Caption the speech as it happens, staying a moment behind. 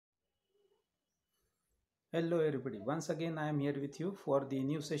Hello everybody. Once again I am here with you for the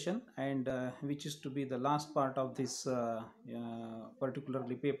new session and which is to be the last part of this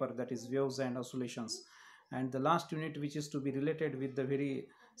particularly paper, that is waves and oscillations, and the last unit which is to be related with the very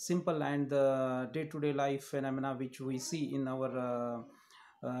simple and the day-to-day life phenomena which we see in our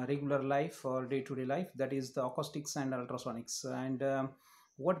regular life or day-to-day life, that is the acoustics and ultrasonics, and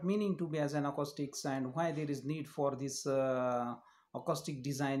what meaning to be as an acoustics and why there is need for this acoustic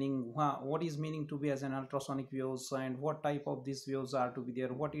designing, what is meaning to be as an ultrasonic waves and what type of these waves are to be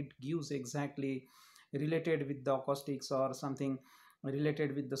there, what it gives exactly related with the acoustics or something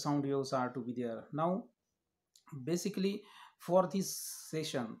related with the sound waves are to be there. Now basically for this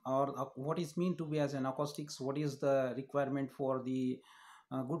session, or what is mean to be as an acoustics, what is the requirement for the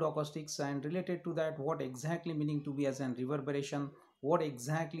good acoustics, and related to that what exactly meaning to be as an reverberation, what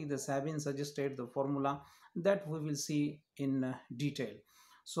exactly the Sabine suggested the formula, that we will see in detail.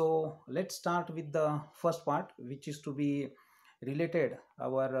 So let's start with the first part, which is to be related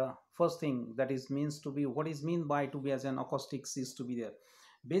our first thing, that is means to be what is mean by to be as an acoustics is to be there.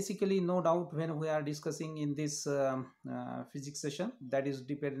 Basically no doubt when we are discussing in this physics session, that is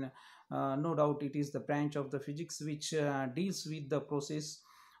depend no doubt it is the branch of the physics which deals with the process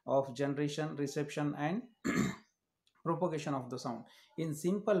of generation, reception and propagation of the sound. In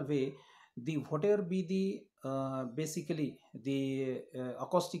simple way, the whatever be the basically the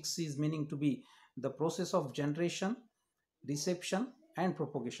acoustics is meaning to be the process of generation, reception and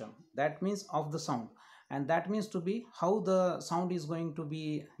propagation, that means of the sound, and that means to be how the sound is going to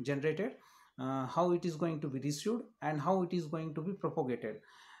be generated, how it is going to be received and how it is going to be propagated.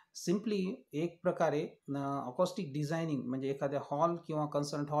 Simply एक प्रकारे acoustic designing म्हणजे एखाद्या hall किंवा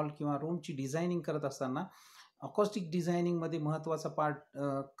concert hall किंवा रूमची designing करत असताना acoustic डिझायनिंगमध्ये महत्त्वाचा पार्ट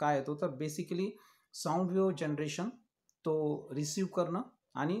काय येतो तर बेसिकली साऊंड वेव्ह जनरेशन, तो रिसीव करणं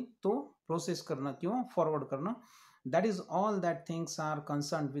आणि तो प्रोसेस करणं किंवा फॉरवर्ड करणं. That is all that things are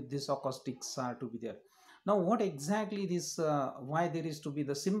concerned with this acoustics are to be there. Now what exactly this why there is to be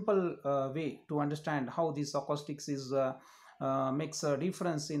the simple way to understand how this acoustics is makes a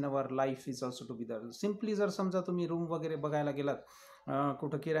difference in our life is also to be there. Simply जर समजा तुम्ही room वगैरे बघायला गेलात,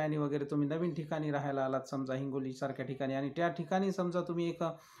 कुठं किरायाने वगैरे तुम्ही नवीन ठिकाणी राहायला आलात, समजा हिंगोली सारख्या ठिकाणी, आणि त्या ठिकाणी समजा तुम्ही एक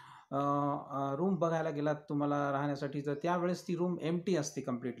रूम बघायला गेलात तुम्हाला राहण्यासाठी, तर त्यावेळेस ती रूम एम्प्टी असते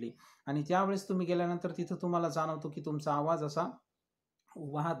कम्प्लिटली, आणि त्यावेळेस तुम्ही गेल्यानंतर तिथं तुम्हाला जाणवतो की तुमचा आवाज असा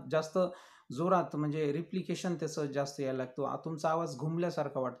वाहत जास्त जोरात, म्हणजे रिप्लिकेशन त्याचं जास्त यायला लागतो, तुमचा आवाज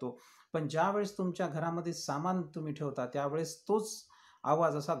घुमल्यासारखा वाटतो. पण ज्यावेळेस तुमच्या घरामध्ये सामान तुम्ही ठेवता त्यावेळेस तोच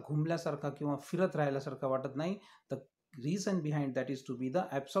आवाज असा घुमल्यासारखा किंवा फिरत राहिल्यासारखा वाटत नाही. तर reason behind that is to be the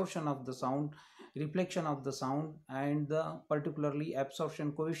absorption of the sound, reflection of the sound, and the particularly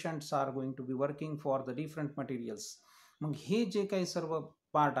absorption coefficients are going to be working for the different materials. मग हे जे काही सर्व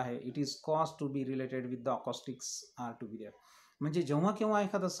पार्ट आहे, it is cost to be related with the acoustics R to be there. म्हणजे जेव्हा केव्हा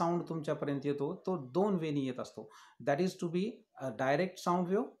एखादा साऊंड तुमच्यापर्यंत येतो तो दोन वेनी येत असतो. That is to be a direct sound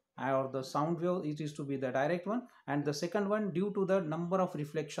wave, or the sound wave it is to be the direct one, and the second one due to the number of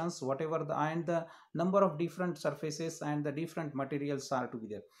reflections whatever the and the number of different surfaces and the different materials are to be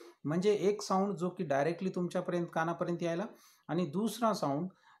there. म्हणजे एक sound जो की directly तुमच्यापर्यंत कानापर्यंत यायला, आणि दुसरा sound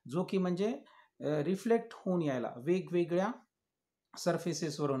जो की म्हणजे रिफ्लेक्ट होऊन यायला वेगवेगळ्या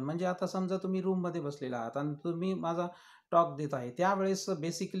सरफेसेसवरून. म्हणजे आता समजा तुम्ही रूममध्ये बसलेला आहात आणि तुम्ही माझा टॉक देत आहे, त्यावेळेस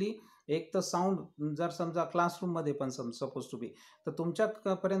बेसिकली एक तर साऊंड जर समजा क्लासरूममध्ये पण सपोज टू बी, तर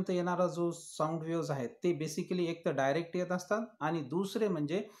तुमच्यापर्यंत येणारा जो साऊंड वेव्ज आहेत ते बेसिकली एक तर डायरेक्ट येत असतात, आणि दुसरे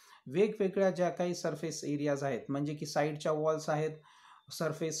म्हणजे वेगवेगळ्या ज्या काही सरफेस एरियाज आहेत, म्हणजे की साईडच्या वॉल्स आहेत,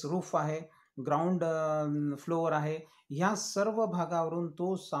 सरफेस रूफ आहे, ग्राउंड फ्लोअर आहे, ह्या सर्व भागावरून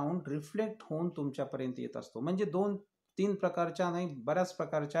तो साऊंड रिफ्लेक्ट होऊन तुमच्यापर्यंत येत असतो. म्हणजे दोन तीन प्रकारच्या नाही, बऱ्याच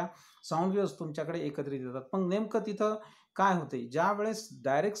प्रकारच्या साऊंड वेव्स तुमच्याकडे एकत्रित येतात. पण नेमकं तिथं काय होते, ज्या वेळेस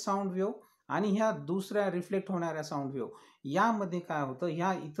डायरेक्ट साऊंड वेव्ह आणि ह्या दुसऱ्या रिफ्लेक्ट होणाऱ्या साऊंड वेव्ह यामध्ये काय होतं,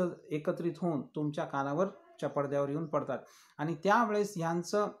 ह्या इथं एकत्रित होऊन तुमच्या कानावरच्या पडद्यावर येऊन पडतात, आणि त्यावेळेस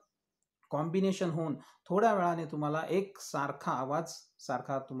ह्यांचं कॉम्बिनेशन होऊन थोड्या वेळाने तुम्हाला एक सारखा आवाज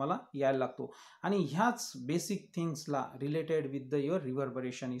सारखा तुम्हाला यायला लागतो. आणि ह्याच basic थिंग्सला related with the your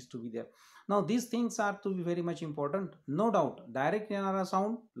reverberation is to be there. Now these things R to be very much important. No doubt direct येणारा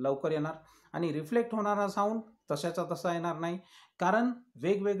साऊंड लवकर येणार, आणि रिफ्लेक्ट होणारा साऊंड तशाचा तसा येणार नाही, कारण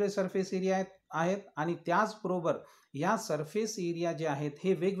वेगवेगळे सरफेस एरिया आहेत, आणि त्याचबरोबर या सरफेस एरिया जे आहेत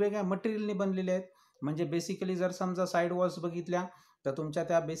हे वेगवेगळ्या मटेरियलने बनलेले आहेत. म्हणजे बेसिकली जर समजा साईड वॉल्स बघितल्या तर तुमच्या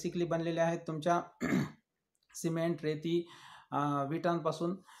त्या बेसिकली बनलेल्या आहेत तुमच्या सिमेंट, रेती,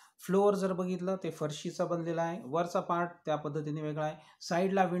 विटांपासून. फ्लोअर जर बघितलं ते फरशीचा बनलेला आहे, वरचा पार्ट त्या पद्धतीने वेगळा आहे,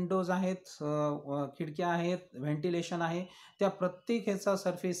 साईडला विंडोज आहेत, खिडक्या आहेत, व्हेंटिलेशन आहे, त्या प्रत्येक ह्याचा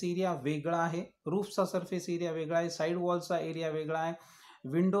सरफेस एरिया वेगळा आहे, रूफचा सरफेस एरिया वेगळा आहे, साईड वॉलचा एरिया वेगळा आहे,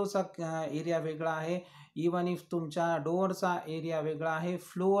 विंडोचा एरिया वेगळा आहे, इवन इफ तुमच्या डोअरचा एरिया वेगळा आहे,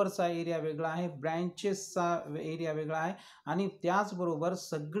 फ्लोअरचा एरिया वेगळा आहे, ब्रँचेसचा एरिया वेगळा आहे, आणि त्याचबरोबर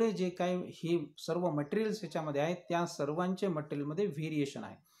सगळे जे काही हे सर्व मटेरियल्स ह्याच्यामध्ये आहेत त्या सर्वांचे मटेरियलमध्ये व्हेरिएशन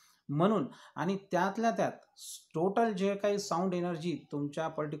आहे. म्हणून आणि त्यातल्या त्यात टोटल जे काही साऊंड एनर्जी तुमच्या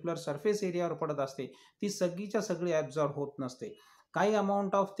पर्टिक्युलर सरफेस एरियावर पडत असते ती सगळीच्या सगळी ॲब्झॉर्ब होत नसते. काही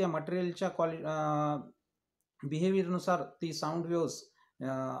अमाऊंट ऑफ त्या मटेरियलच्या बिहेवियरनुसार ती साऊंड वेव्स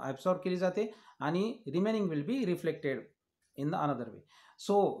ॲब्सॉर्ब केली जाते आणि remaining will be reflected in the another way.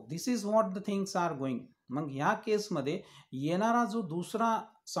 So this is what the things R going. मग ह्या केसमध्ये येणारा जो दुसरा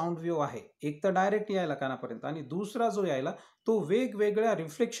साऊंड वेव्ह आहे, एक तर डायरेक्ट यायला कानापर्यंत आणि दुसरा जो यायला तो वेगवेगळ्या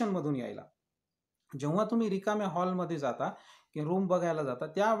रिफ्लेक्शनमधून यायला. जेव्हा तुम्ही रिकाम्या हॉलमध्ये जाता की रूम बघायला जाता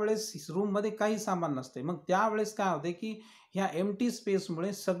त्यावेळेस रूममध्ये काही सामान नसते, मग त्यावेळेस काय होते की ह्या एम्प्टी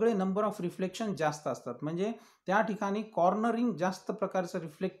स्पेसमुळे सगळे नंबर ऑफ रिफ्लेक्शन जास्त असतात, म्हणजे त्या ठिकाणी कॉर्नरिंग जास्त प्रकारचं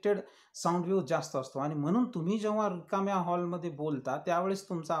रिफ्लेक्टेड साऊंड वेव्ह जास्त असतो आणि म्हणून तुम्ही जेव्हा रिकाम्या हॉलमध्ये बोलता त्यावेळेस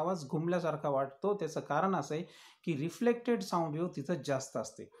तुमचा आवाज घुमल्यासारखा वाटतो. त्याचं कारण असं आहे की रिफ्लेक्टेड साऊंड वेव्ह तिथं जास्त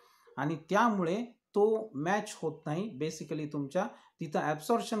असते आणि त्यामुळे तो मॅच होत नाही. बेसिकली तुमच्या तिथं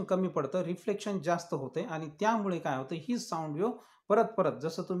ॲब्सॉर्प्शन कमी पडतं, रिफ्लेक्शन जास्त होते आणि त्यामुळे काय होतं ही साऊंड वेव्ह परत परत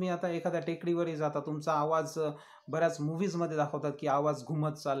जसं तुम्ही आता एखाद्या टेकडीवरही जाता तुमचा आवाज बऱ्याच मूव्हीजमध्ये दाखवतात की आवाज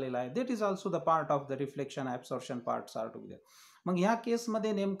घुमत चाललेला आहे. That is also the part of the reflection absorption parts R together. मग ह्या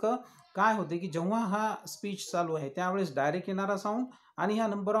केसमध्ये नेमकं काय होते की जेव्हा हा स्पीच चालू आहे त्यावेळेस डायरेक्ट येणारा साऊंड आणि ह्या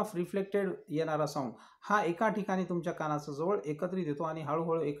नंबर ऑफ रिफ्लेक्टेड येणारा साऊंड हा एका ठिकाणी तुमच्या कानाच्या जवळ एकत्रित येतो आणि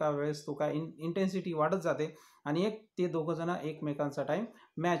हळूहळू एका वेळेस तो काय इंटेन्सिटी वाढत जाते आणि ते दोघं जण एकमेकांचा टाइम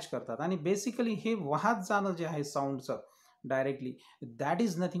मॅच करतात आणि बेसिकली हे वाहत जाणं जे आहे साऊंडचं directly, that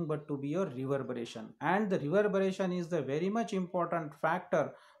is nothing but to be your reverberation, and the reverberation is the very much important factor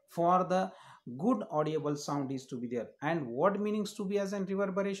for the good audible sound is to be there. And what meanings to be as a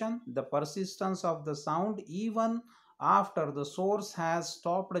reverberation? The persistence of the sound even after the source has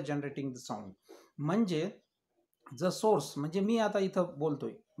stopped generating the sound. म्हणजे ज source म्हणजे मी आता इथं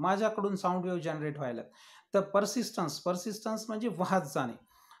बोलतोय माझ्याकडून sound wave generate व्हायला तर persistence म्हणजे वाहत जाणे.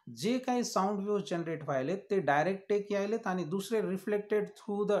 जे काही साऊंड वेव्ह जनरेट व्हायलेत ते डायरेक्ट टेक यायलेत आणि दुसरे reflected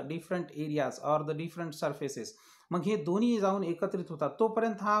through the different areas or the different surfaces. मग हे दोन्ही जाऊन एकत्रित होतात.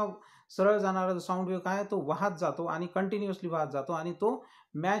 तोपर्यंत हा सरळ जाणारा साऊंड वेव्ह काय तो वाहत जातो आणि कंटिन्युअसली वाहत जातो आणि तो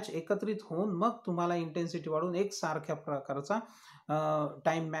मॅच एकत्रित होऊन मग तुम्हाला इंटेन्सिटी वाढून एक सारख्या प्रकारचा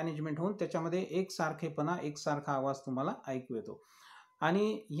टाइम मॅनेजमेंट होऊन त्याच्यामध्ये एकसारखेपणा एकसारखा आवाज तुम्हाला ऐकू येतो.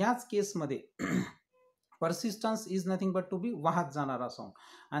 आणि ह्याच केसमध्ये persistence is nothing but to be वाहत जाणारा sound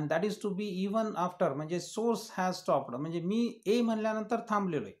and that is to be even after म्हणजे सोर्स हॅज स्टॉप्ड म्हणजे मी ए म्हणल्यानंतर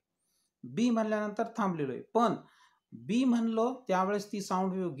थांबलेलो आहे, बी म्हणल्यानंतर थांबलेलो आहे, पण बी म्हणलो त्यावेळेस ती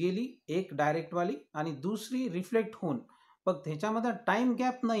साऊंड वेव्ह गेली एक डायरेक्टवाली आणि दुसरी रिफ्लेक्ट होऊन. पण त्याच्यामध्ये टाइम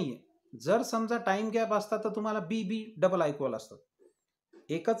गॅप नाहीये. जर समजा टाइम गॅप असता तर तुम्हाला बी डबल ऐकवायला असतं.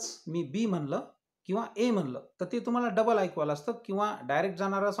 एकच मी बी म्हणलं किंवा ए म्हणलं तर ते तुम्हाला डबल ऐकवायला असतं किंवा डायरेक्ट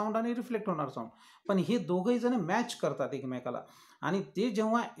जाणारा साऊंड आणि रिफ्लेक्ट होणारा साऊंड. पण हे दोघंही जण मॅच करतात एकमेकाला आणि ते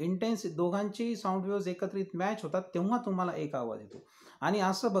जेव्हा इंटेन्स दोघांची साऊंड वेव्ज एकत्रित मॅच होतात तेव्हा तुम्हाला एक आवाज येतो. आणि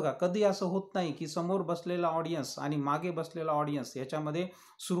असं बघा कधी असं होत नाही की समोर बसलेला ऑडियन्स आणि मागे बसलेला ऑडियन्स याच्यामध्ये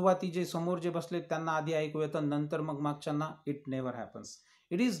सुरुवाती समोर जे बसलेत त्यांना आधी ऐकू येतं नंतर मग मागच्यांना. It never happens.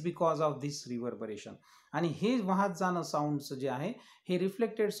 It is because of this reverberation. आणि हे वाहत जाणं साऊंडचं जे आहे हे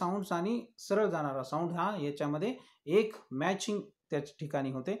रिफ्लेक्टेड साऊंड्स आणि सरळ जाणारा साऊंड हा याच्यामध्ये एक मॅचिंग त्या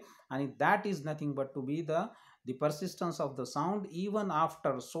ठिकाणी होते आणि that is nothing but to be the persistence of the sound even after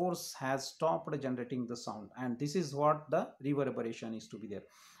source has stopped generating the sound, and this is what the reverberation is to be there.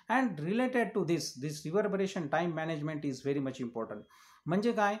 And related to this reverberation time management is very much important.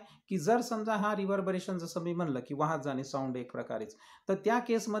 म्हणजे काय की जर समजा हा reverberation जसं मी म्हणलं की वाहत जाणे साऊंड एक प्रकारेच, तर त्या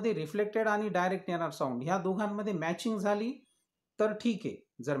केसमध्ये रिफ्लेक्टेड आणि डायरेक्ट येणार साऊंड ह्या दोघांमध्ये मॅचिंग झाली तर ठीक आहे.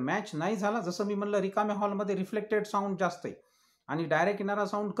 जर मॅच नाही झाला जसं मी म्हणलं रिकाम्या हॉलमध्ये रिफ्लेक्टेड साऊंड जास्त आहे आणि डायरेक्ट येणारा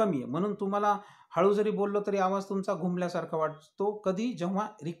साऊंड कमी आहे म्हणून तुम्हाला हळू जरी बोललो तरी आवाज तुमचा घुमल्यासारखा वाटतो. कधी जेव्हा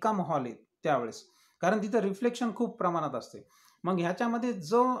रिकाम हॉल आहे त्यावेळेस, कारण तिथं रिफ्लेक्शन खूप प्रमाणात असते. मग ह्याच्यामध्ये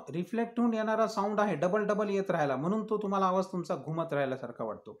जो रिफ्लेक्ट होऊन येणारा साऊंड आहे डबल येत राहिला म्हणून तो तुम्हाला आवाज तुमचा घुमत राहिल्यासारखा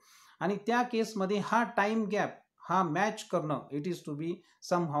वाटतो. आणि त्या केसमध्ये हा टाइम गॅप हा मॅच करणं it is to be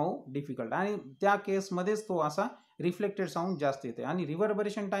somehow difficult आणि त्या केसमध्येच तो असा रिफ्लेक्टेड साऊंड जास्त येते. आणि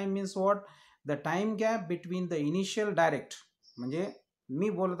reverberation time means what? The time gap between the initial direct म्हणजे मी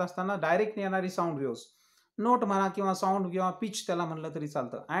बोलत असताना डायरेक्ट येणारी साऊंड वेव्स नोट म्हणा किंवा साऊंड किंवा पिच त्याला म्हणलं तरी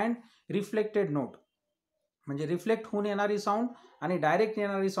चालतं. अँड रिफ्लेक्टेड नोट म्हणजे रिफ्लेक्ट होऊन येणारी साऊंड आणि डायरेक्ट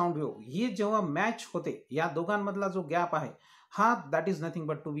येणारी साऊंड वेव्ह ही जेव्हा मॅच होते, या दोघांमधला जो गॅप आहे हा that is nothing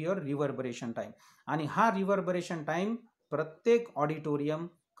but to be your reverberation time. आणि हा रिव्हर्बरेशन टाइम प्रत्येक auditorium,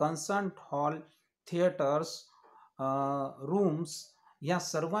 concert hall, theatres, rooms या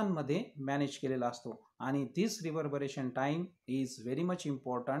सर्वांमध्ये मॅनेज केलेला असतो. आणि दिस reverberation time is very much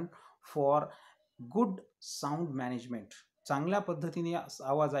important for good sound management. चांगल्या पद्धतीने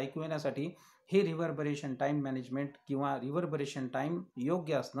आवाज ऐकू येण्यासाठी हे रिव्हर्बरेशन टाइम मॅनेजमेंट किंवा रिव्हर्बरेशन टाइम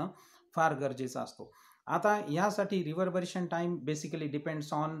योग्य असणं फार गरजेचं असतो. आता यासाठी reverberation time basically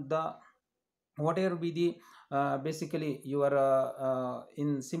depends on the whatever be the basically your in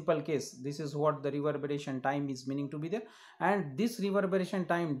simple case, this is what the reverberation time is meaning to be there. And this reverberation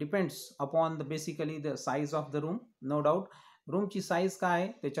time depends upon the basically the size of the room, no doubt. रूमची size काय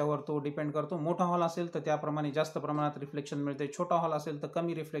आहे त्याच्यावर तो depend करतो. मोठा hall असेल तर त्याप्रमाणे जास्त प्रमाणात रिफ्लेक्शन मिळते, छोटा हॉल असेल तर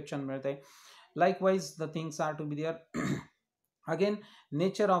कमी रिफ्लेक्शन मिळते. Likewise the things R to be there. Again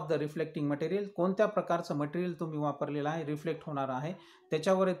nature of the reflecting material, कोणत्या प्रकारचं मटेरियल तुम्ही वापरलेलं आहे, रिफ्लेक्ट होणार आहे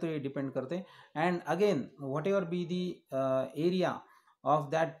त्याच्यावर ते डिपेंड करते. And again what ever be the area of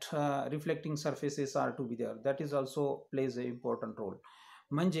that reflecting surfaces R to be there, that is also plays a important role.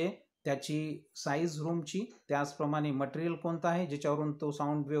 म्हणजे त्याची साईज रूमची, त्याचप्रमाणे मटेरियल कोणतं आहे ज्याच्यावरून तो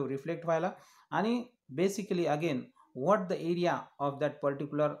साऊंड वेव्ह रिफ्लेक्ट व्हायला, आणि basically again what the area of that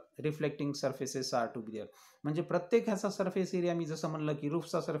particular reflecting surfaces R to be there. म्हणजे प्रत्येक ह्याचा सरफेस एरिया, मी जसं म्हणलं की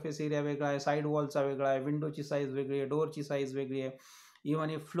रूफचा सरफेस एरिया वेगळा आहे, साईड वॉलचा वेगळा आहे, विंडोची साईज वेगळी आहे, डोअरची साईज वेगळी आहे, इवन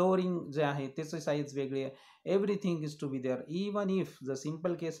हे फ्लोरिंग जे आहे त्याची साईज वेगळी आहे. Everything is to be there. Even if the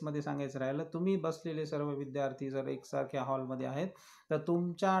simple केसमध्ये सांगायचं राहिलं, तुम्ही बसलेले सर्व विद्यार्थी जर एकसारख्या हॉलमध्ये आहेत तर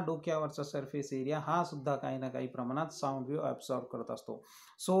तुमच्या डोक्यावरचा सरफेस एरिया हा सुद्धा काही ना काही प्रमाणात साऊंड वेव्ह ॲब्सॉर्ब करत असतो.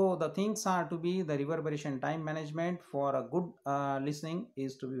 So the things R to be the reverberation time management for a good listening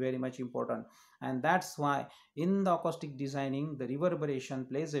is to be very much important. And that's why in the acoustic designing the reverberation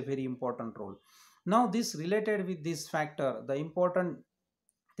plays a very important role. Now this related with this factor, the important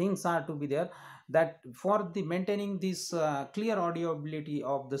things are to be there that for the maintaining this clear audibility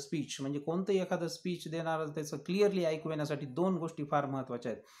of the speech. म्हणजे कोणतं एखादं speech देणार त्याचं clearly ऐकू येण्यासाठी दोन गोष्टी फार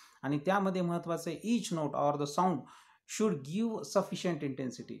महत्त्वाच्या आहेत, आणि त्यामध्ये महत्त्वाचं आहे each note or the sound should give sufficient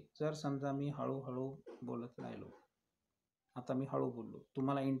intensity. जर समजा मी हळूहळू बोलत राहिलो, आता मी हळू बोललो,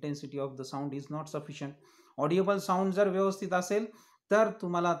 तुम्हाला intensity of the sound is not sufficient. Audible sound जर व्यवस्थित असेल तर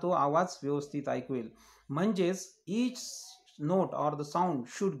तुम्हाला तो आवाज व्यवस्थित ऐकू येईल. म्हणजेच each note or the sound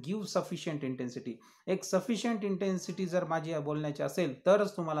should give sufficient intensity. एक सफिशियंट इंटेन्सिटी जर माझी बोलण्याची असेल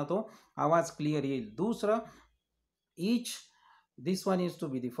तरच तुम्हाला तो आवाज क्लिअर येईल. दुसरं, each, this one is to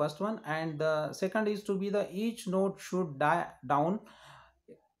be the first one, and the second is to be the each note should die down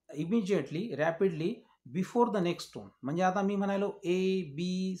immediately, rapidly before the next tone. म्हणजे आता मी म्हणालो ए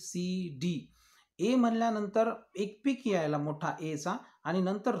बी सी डी, ए म्हणल्यानंतर एक पीक यायला मोठा एचा, आणि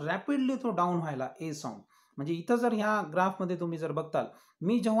नंतर रॅपिडली तो डाऊन व्हायला ए साऊंड. म्हणजे इथं जर ह्या ग्राफमध्ये तुम्ही जर बघताल,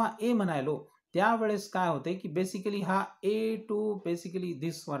 मी जेव्हा ए म्हणालो त्यावेळेस काय होते की बेसिकली हा ए टू बेसिकली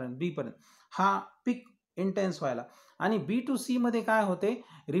दिस पर्यंत बी पर्यंत हा पीक इंटेन्स व्हायला, आणि बी टू सी मध्ये काय होते,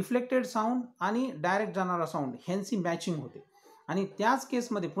 रिफ्लेक्टेड साऊंड आणि डायरेक्ट जाणारा साऊंड ह्यांची मॅचिंग होते. आणि त्याच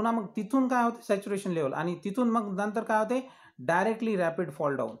केसमध्ये पुन्हा मग तिथून काय होते सॅच्युरेशन लेवल, आणि तिथून मग नंतर काय होते डायरेक्टली रॅपिड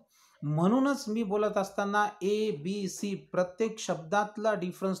फॉल डाऊन. म्हणूनच मी बोलत असताना ए बी सी प्रत्येक शब्दातला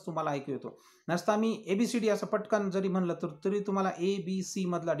डिफरन्स तुम्हाला ऐकू येतो. नसता मी ABCD असं पटकन जरी म्हणलं तर तरी तुम्हाला ABC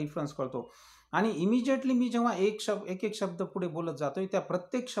मधला डिफरन्स कळतो. आणि इमिजिएटली मी जेव्हा एक एक शब्द पुढे बोलत जातोय त्या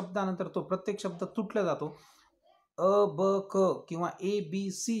प्रत्येक शब्दानंतर तो प्रत्येक शब्द तुटला जातो. अ ब क किंवा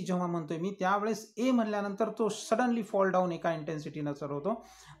ABC जेव्हा म्हणतोय मी त्यावेळेस ए म्हणल्यानंतर तो सडनली फॉल डाऊन एका इंटेन्सिटीनं सर होतो.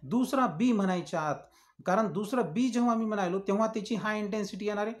 दुसरा बी म्हणायच्या आत, कारण दुसरं बी जेव्हा मी म्हणालो तेव्हा त्याची हाय इंटेन्सिटी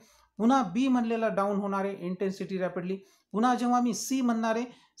येणार आहे, पुन्हा बी म्हणलेला डाऊन होणार आहे इंटेन्सिटी रॅपिडली. पुन्हा जेव्हा मी सी म्हणणार आहे,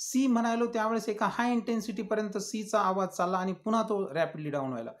 सी म्हणायलो त्यावेळेस एका हाय इंटेन्सिटीपर्यंत सीचा आवाज चालला आणि पुन्हा तो रॅपिडली डाऊन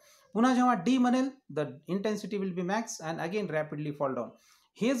व्हायला. पुन्हा जेव्हा डी म्हणेल the intensity will be max and again rapidly fall down.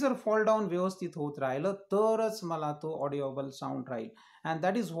 हे जर फॉल डाऊन व्यवस्थित होत राहिलं तरच मला तो ऑडिओबल साऊंड राहील. And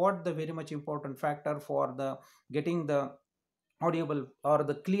that is what the very much important factor for the getting the audible or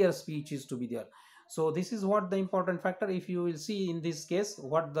the clear speech is to be there. So this is what the important factor. If you will see in this case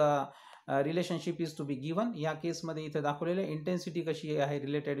what the relationship is to be given, या केसमध्ये इथे दाखवलेले intensity कशी आहे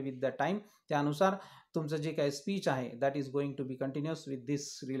related with the time, त्यानुसार तुमचं जे काही स्पीच आहे that is going to be continuous with this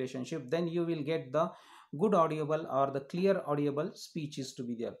relationship. Then you will get the good audible or the clear audible speech is to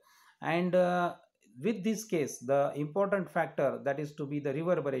be there. And with this case the important factor that is to be the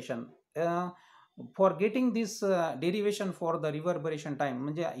reverberation. For getting this derivation for the reverberation time,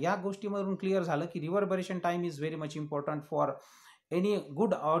 म्हणजे या गोष्टीमधून clear झालं की reverberation time is very much important for any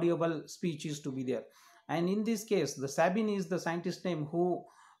good audible speech is to be there. And in this case the Sabine is the scientist name who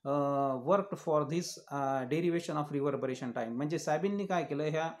worked for this derivation of reverberation time. म्हणजे सॅबिननी काय केलं,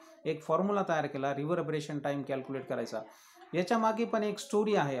 ह्या एक formula तयार केला reverberation time calculate करायचा. याच्या मागे पण एक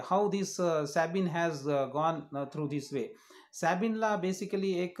स्टोरी आहे, how this सॅबिन has gone through this way. सॅबिनला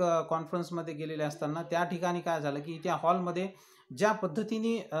basically एक कॉन्फरन्समध्ये गेलेले असताना त्या ठिकाणी काय झालं की त्या हॉलमध्ये ज्या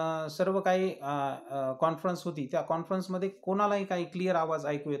पद्धतीने सर्व काही कॉन्फरन्स होती, त्या कॉन्फरन्समध्ये कोणालाही काही क्लिअर आवाज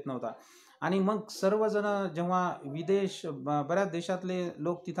ऐकू येत नव्हता. आणि मग सर्वजण जेव्हा बऱ्याच देशातले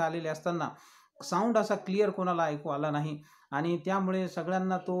लोक तिथं आलेले असताना साऊंड असा क्लिअर कोणाला ऐकू आला नाही. आणि त्यामुळे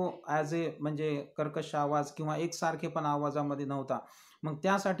सगळ्यांना तो ॲज ए म्हणजे कर्कश आवाज किंवा एकसारखेपणा आवाजामध्ये नव्हता. मग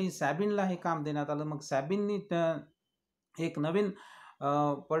त्यासाठी सॅबिनला हे काम देण्यात आलं. मग सॅबिननी एक नवीन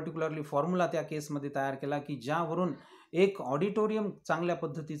पर्टिक्युलरली फॉर्म्युला त्या केसमध्ये तयार केला की ज्यावरून एक ऑडिटोरियम चांगल्या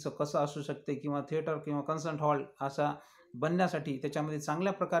पद्धतीचं कसं असू शकते किंवा थिएटर किंवा कन्सर्ट हॉल असा बनण्यासाठी, त्याच्यामध्ये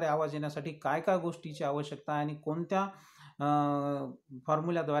चांगल्या प्रकारे आवाज येण्यासाठी काय काय गोष्टीची आवश्यकता आहे आणि कोणत्या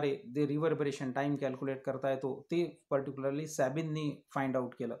फॉर्म्युल्याद्वारे ते रिव्हर्बरेशन टाईम कॅल्क्युलेट करता येतो, ते पर्टिक्युलरली सॅबिननी फाइंड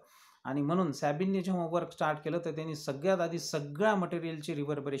आउट केलं. आणि म्हणून सॅबिनने जेव्हा वर्क स्टार्ट केलं तर त्यांनी सगळ्यात आधी सगळ्या मटेरियलचे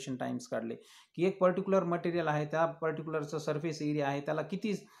रिव्हर्बरेशन टाइम्स काढले की एक पर्टिक्युलर मटेरियल आहे, त्या पर्टिक्युलरचं सरफेस एरिया आहे, त्याला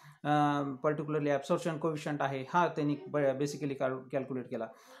किती पर्टिक्युलरली ॲब्सॉर्प्शन कोएफिशियंट आहे, हा त्यांनी बेसिकली कॅल्क्युलेट केला.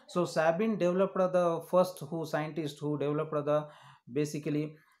 So सॅबिन developed the first scientist who developed the basically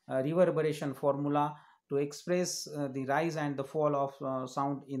reverberation formula to express the rise and the fall of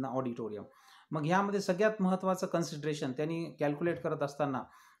sound in auditorium. मग ह्यामध्ये सगळ्यात महत्त्वाचं कन्सिडरेशन त्यांनी कॅल्क्युलेट करत असताना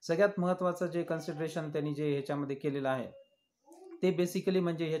सगळ्यात महत्त्वाचं जे कन्सिडरेशन त्यांनी जे ह्याच्यामध्ये केलेलं आहे ते बेसिकली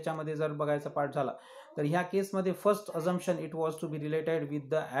म्हणजे ह्याच्यामध्ये जर बघायचा पार्ट झाला तर ह्या केसमध्ये first assumption it was to be related with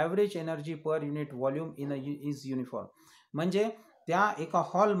the average energy per unit volume in is uniform. म्हणजे त्या एका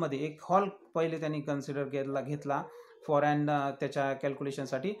हॉलमध्ये एक हॉल पहिले त्यांनी कन्सिडर घेतला फॉर अँड त्याच्या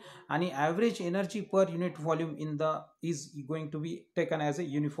कॅल्क्युलेशनसाठी, आणि average energy per unit volume in the is going to be taken as a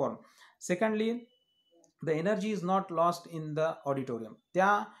uniform. Secondly the energy is not lost in the auditorium. त्या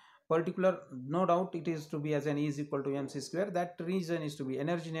particular, no doubt it is to be as an E is equal to mc square. That reason is to be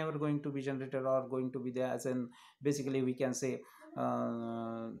energy never going to be generated or going to be there as an basically we can say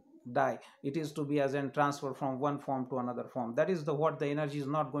die. It is to be as an transfer from one form to another form. That is the what the energy is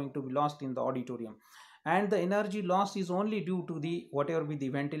not going to be lost in the auditorium. And the energy loss is only due to the whatever be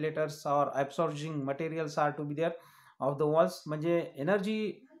the ventilators or absorbing materials are to be there of the walls. म्हणजे energy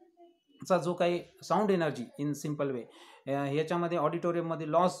चा जो काही sound energy in simple way ह्याच्यामध्ये ऑडिटोरियममध्ये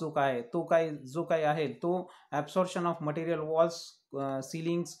loss जो काय आहे तो absorption of material walls,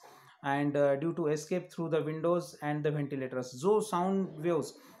 ceilings and due to escape through the Windows and the ventilators. जो साऊंड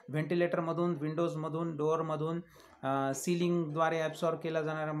वेव्स व्हेंटिलेटरमधून, विंडोजमधून, डोअरमधून, सिलिंगद्वारे ॲब्सॉर्ब केलं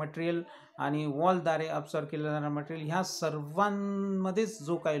जाणारं मटेरियल आणि वॉलद्वारे ॲब्सॉर्ब केलं जाणारं मटेरियल, ह्या सर्वांमध्येच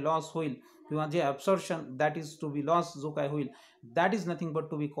जो काही लॉस होईल किंवा जे absorption that is to be loss जो काय होईल, that is nothing but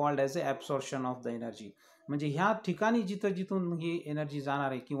to be called as a absorption of the energy. म्हणजे ह्या ठिकाणी जिथून ही एनर्जी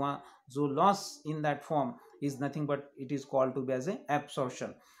जाणार आहे किंवा जो loss in that form is nothing but it is called to be as a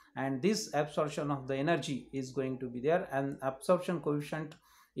absorption. and this absorption of the energy is going to be there, and absorption coefficient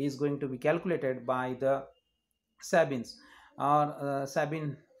is going to be calculated by the Sabines or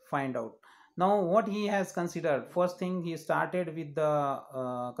Sabine find out. Now what he has considered, first thing he started with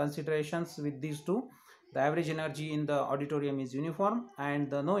the considerations with these two. The average energy in the auditorium is uniform and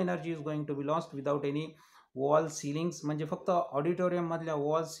the no energy is going to be lost without any wall ceilings. म्हणजे फक्त auditorium मधल्या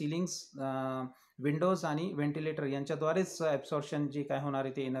wall, ceilings, Windows आणि ventilator यांच्याद्वारेच absorption जे काय होणार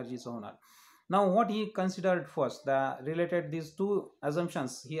आहे ते एनर्जीचं होणार. Now what he considered first, the related these two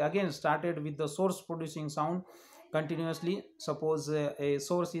assumptions, he again started with the source producing sound continuously. Suppose a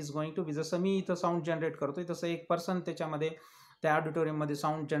source is going to be, जसं मी इथं sound generate करतोय तसं एक पर्सन त्याच्यामध्ये त्या ऑडिटोरियममध्ये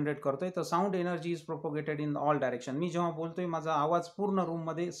साऊंड जनरेट करतोय, तर sound energy is propagated in all direction. मी जेव्हा बोलतोय माझा आवाज पूर्ण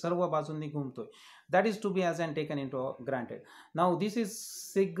रूममध्ये सर्व बाजूंनी घुमतोय. That is to be as and taken into granted. Now this is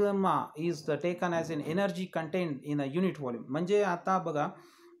sigma is the taken as an energy contained in a unit volume. म्हणजे आता बघा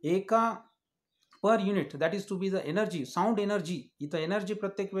एका per unit that is to be the energy, sound energy. इथं energy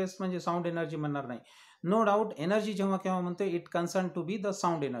प्रत्येक वेळेस म्हणजे sound energy म्हणणार नाही. नो डाऊट एनर्जी जेव्हा केव्हा म्हणतो it concern to be the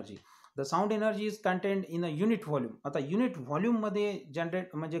sound energy. The sound energy is contained in a unit volume. आता युनिट व्हॉल्यूममध्ये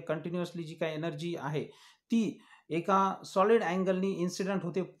जनरेट म्हणजे कंटिन्युअसली जी काही एनर्जी आहे ती एका सॉलिड अँगलनी इन्सिडंट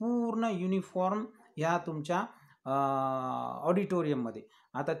होते पूर्ण युनिफॉर्म ह्या तुमच्या ऑडिटोरियममध्ये.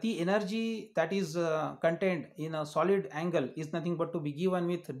 आता ती energy that is contained in a solid angle is nothing but to be given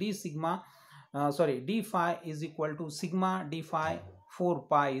with D sigma d phi is equal to sigma d phi 4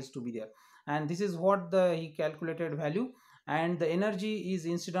 pi is to be there. and this is what the he calculated value. And the energy is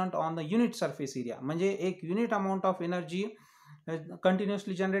incident on the unit surface area, म्हणजे एक unit amount of energy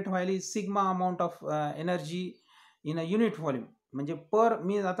continuously generate व्हायली sigma amount of energy in a unit volume. म्हणजे पर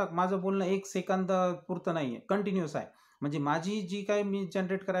मी आता माझं बोलणं 1 second पुरतं नाही आहे, continuous आहे. म्हणजे माझी जी काय मी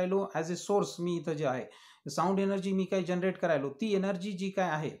जनरेट करायलो ॲज ए सोर्स, मी इथं जे आहे साऊंड एनर्जी मी काय जनरेट करायलो, ती एनर्जी जी काय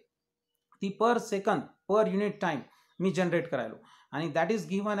आहे ती per second per unit time मी जनरेट करायलो, आणि that is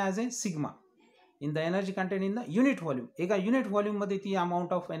given as A sigma in the energy content in the unit volume. एका युनिट व्हॉल्यूममध्ये ती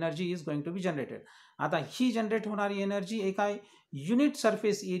amount of energy is going to be generated. आता ही generate होणारी energy एका unit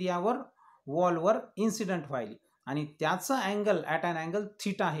surface एरियावर वॉलवर incident व्हायली, आणि त्याचं angle at an angle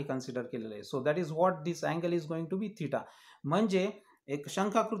theta हे कन्सिडर केलेलं आहे. So that is what this angle is going to be theta. म्हणजे एक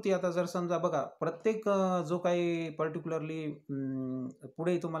शंखाकृती, आता जर समजा बघा प्रत्येक जो काही पर्टिक्युलरली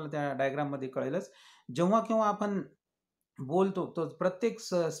पुढे तुम्हाला त्या डायग्राममध्ये कळेलच, जेव्हा केव्हा आपण बोलतो तो प्रत्येक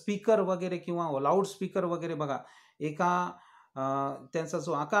स्पीकर वगैरे किंवा लाऊड स्पीकर वगैरे बघा एका त्यांचा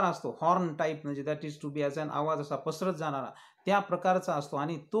जो आकार असतो हॉर्न टाईप, म्हणजे that is to be as an आवाज असा पसरत जाणारा त्या प्रकारचा असतो,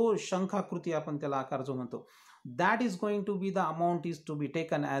 आणि तो शंखाकृती आपण त्याला आकार जो म्हणतो, that is going to be the amount is to be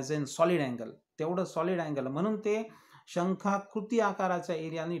taken as N solid angle. तेवढं सॉलिड अँगल म्हणून ते शंखाकृती आकाराच्या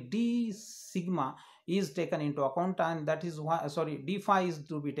एरियाने D sigma is taken in to account, and that is D five is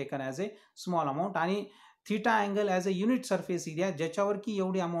to be taken as A small amount, आणि theta angle as a unit surface area ज्याच्यावर की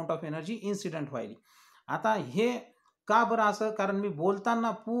एवढी amount of energy incident व्हायली. आता हे का बरं असं, कारण मी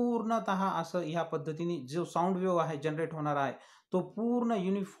बोलताना पूर्णतः असं ह्या पद्धतीने जो साऊंड वेव्ह आहे जनरेट होणार आहे तो पूर्ण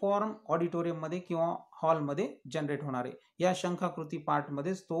युनिफॉर्म ऑडिटोरियममध्ये किंवा हॉलमध्ये जनरेट होणार आहे. या शंखाकृती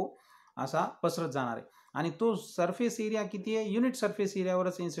पार्टमध्येच तो असा पसरत जाणार आहे, आणि तो सरफेस एरिया किती आहे, युनिट सरफेस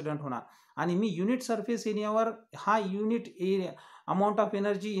एरियावरच इन्सिडेंट होणार, आणि मी युनिट सरफेस एरियावर हा unit area amount of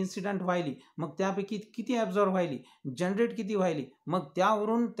energy incident व्हायली, मग त्यापैकी किती ॲब्झॉर्ब व्हायली, जनरेट किती व्हायली, मग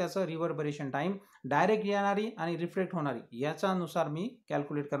त्यावरून त्याचं रिव्हर्बरेशन टाईम डायरेक्ट येणारी आणि रिफ्लेक्ट होणारी याच्यानुसार मी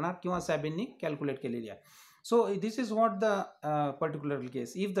कॅल्क्युलेट करणार किंवा सॅबिननी कॅल्क्युलेट केलेली आहे. So this is what the particular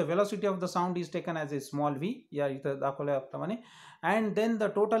case. If the velocity of the sound is taken as A small V, या इथं दाखवल्याप्रमाणे, and then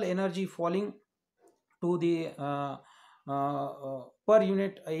the total energy falling to the per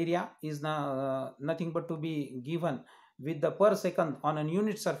unit area is nothing but to be given with the per second on a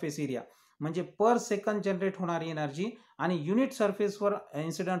unit surface area. म्हणजे per second generate होणारी energy आणि unit सरफेसवर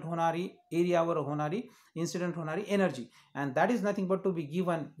incident होणारी एरियावर होणारी incident होणारी energy, and that is nothing but to be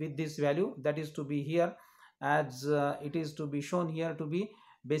given with this value, that is to be here as it is to be shown here to be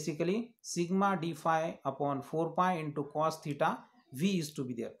basically sigma D five upon 4 pi into cos theta V is to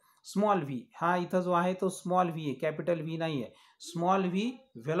be there. Small V हा इथं जो आहे तो small V आहे, capital V नाही आहे. Small V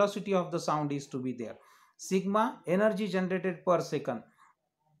velocity of the sound is to be there. Sigma energy generated per second,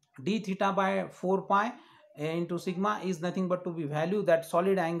 d theta by 4 pi into sigma is nothing but to be value that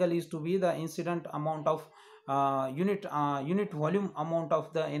solid angle is to be the incident amount of unit volume amount of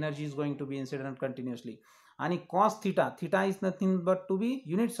the energy is going to be incident continuously. आणि cos theta, theta is nothing but to be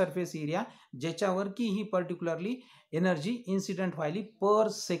unit surface area ज्याच्यावर की ही particularly energy incident व्हायली per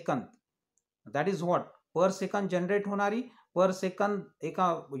second. That is what per second generate होणारी, per second एका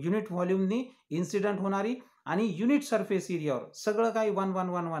unit व्हॉल्यूमनी incident होणारी, आणि unit surface एरियावर सगळं काही 1 1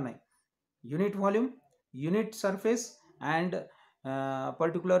 1 1 आहे. Unit volume, unit surface and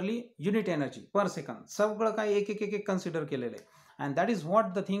particularly unit energy per second सगळं काही एक एक एक कन्सिडर केलेलं आहे, and that is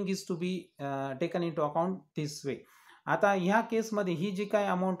what the thing is to be taken in to account this way. आता ह्या केसमध्ये ही जी काय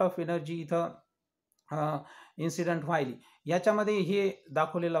अमाऊंट ऑफ एनर्जी इथं इन्सिडेंट व्हायली याच्यामध्ये हे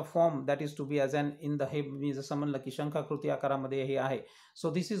दाखवलेला form that is to be as an in the, हे मी जसं म्हणलं की शंखाकृती आकारामध्ये हे आहे. So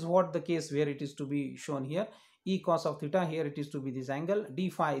this is what the case wear it is to be shown here. E cos of theta here it is to be this angle, D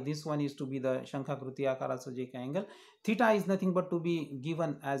five this one is to be the शंखाकृती आकाराचं जे काही angle, theta is nothing but to be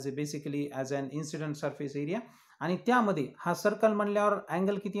given as A basically as an incident surface area, आणि त्यामध्ये हा circle म्हणल्यावर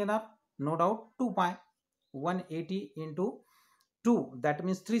angle किती येणार, no doubt 2 पाय 180 into 2 that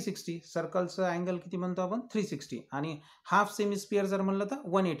means 360. सर्कलचं angle किती म्हणतो आपण 360, आणि हाफ सेमिस्फिअर जर म्हणलं तर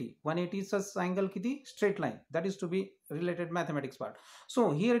 180. 180च अँगल किती straight line, that is to be related mathematics part. So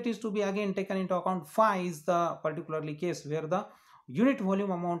here it is to be again taken in to account five is the particularly case wear the unit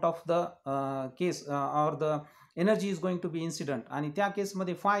volume amount of the case or the energy is going to be incident, आणि त्या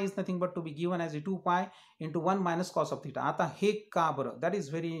केसमध्ये five is nothing but to be given as A 2 pi into 1 minus cos of theta. आता हे का बरं, that is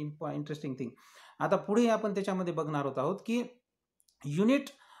very interesting thing. आता पुढे आपण त्याच्यामध्ये बघणार आहोत की unit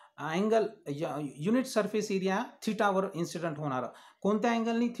angle, unit surface area थिटावर incident होणार, कोणत्या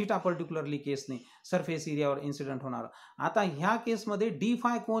अँगलनी, थिटा पर्टिक्युलरली केसने सरफेस एरियावर इन्सिडेंट होणार. आता ह्या केसमध्ये डी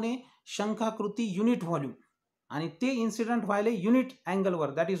फाय कोण आहे, शंखाकृती युनिट व्हॉल्यूम, आणि ते इन्सिडेंट व्हायले unit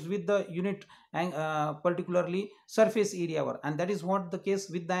अँगलवर, that is with the unit particularly surface एरियावर, and that is what the case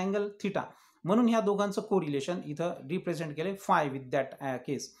with the angle theta. म्हणून ह्या दोघांचं कोरिलेशन इथं रिप्रेझेंट केले फाय विथ दॅट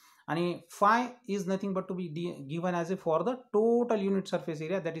केस. आणि five is nothing but to be given as A for the total unit surface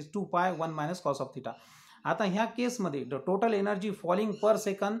area, that is 2π1 minus cos of theta. आता ह्या केसमध्ये the total energy falling per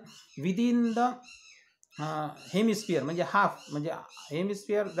second within the hemisphere, म्हणजे half, म्हणजे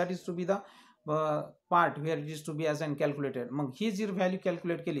hemisphere that is to be the part wear it is to be as and calculated. मग ही जर value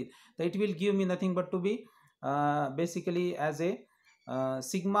calculate केली तर it will give me nothing but to be basically as A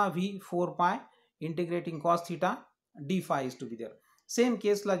sigma V 4π integrating cos theta D five is to be there. Same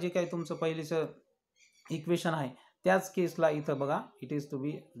Kesla जे काही तुमचं पहिलेचं equation आहे त्याच केसला इथं बघा, it is to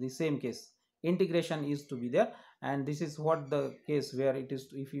be the same case, integration is to be there, and this is what the case where it is,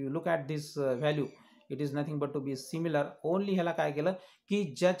 if you look at this value, it is nothing but to be similar. only ह्याला काय केलं की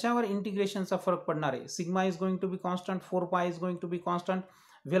ज्याच्यावर इंटिग्रेशनचा फरक पडणार आहे, sigma is going to be constant, 4π is going to be constant,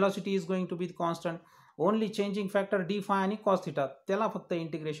 velocity is going to be constant, only changing factor D five आणि cos theta, त्याला फक्त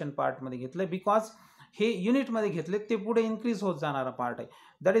इंटिग्रेशन पार्टमध्ये घेतलं, बिकॉज हे युनिटमध्ये घेतले ते पुढे इन्क्रीज होत जाणारा पार्ट आहे.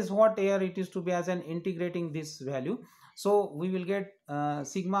 That is what air it is to be as an integrating this value. So we will get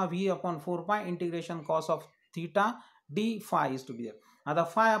sigma v upon 4π integration cos of theta d phi is to be there. आता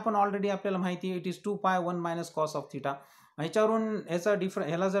phi आपण already आपल्याला माहिती आहे, it is 2π1 minus cos of theta. ह्याच्यावरून ह्याचा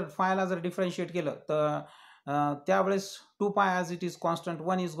ह्याला जर फायला जर डिफरन्शिएट केलं तर त्यावेळेस 2π as it is constant,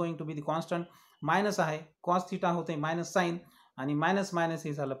 1 is going to be the constant, minus आहे कॉस थिटा होते मायनस साईन, आणि मायनस मायनस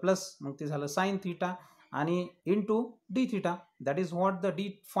हे झालं प्लस, मग ते झालं साईन थिटा आणि into D theta, that is what the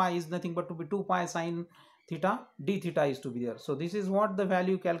D five is nothing but to be 2π sine theta d theta is to be there. So this is what the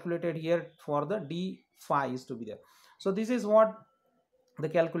value calculated here for the d phi is to be there. So this is what the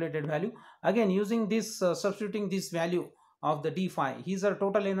calculated value. Again using this substituting this value of the d phi, ही जर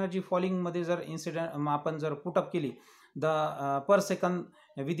total energy falling मध्ये जर incident आपण जर put up केली the per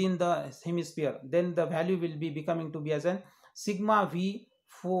second within the hemisphere, then the value will be becoming to be as an sigma v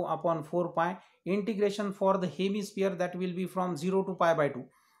 4 upon 4π integration for the hemisphere, that will be from 0 to π/2.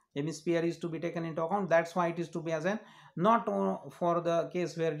 Hemisphere is to be taken into account, that's why it is to be as an not for the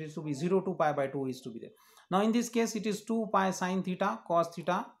case where it is to be 0 to π/2 is to be there. Now in this case it is 2π sin theta cos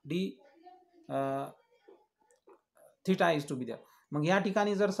theta d theta is to be there. मग या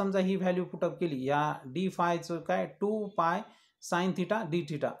ठिकाणी जर समजा ही value put up केली, या D फायचं काय 2π sin theta d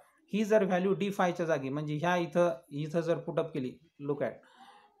theta, ही जर value D फायच्या जागी म्हणजे ह्या इथं जर पुटअप केली, लुक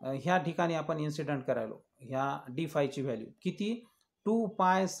ॲट ह्या ठिकाणी आपण इन्सिडेंट करायलो, ह्या डी फायची व्हॅल्यू किती 2π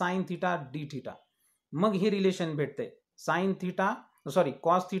sin theta d theta, मग हे रिलेशन भेटते sin theta sorry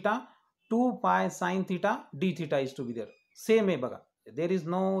cos theta 2π sin theta d theta is to be there. Same आहे बघा, there is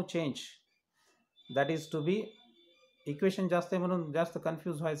no change, that is to be equation जास्त आहे म्हणून जास्त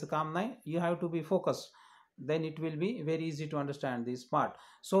कन्फ्यूज व्हायचं काम नाही, you have to be focus, then it will be very easy to understand this part.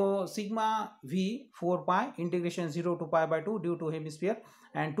 So sigma v 4π integration 0 to π/2 due to hemisphere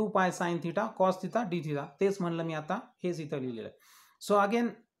and 2π sin theta cos theta d theta, तेच म्हणलं मी आता, हेच इथं लिहिलेलं आहे. सो अगेन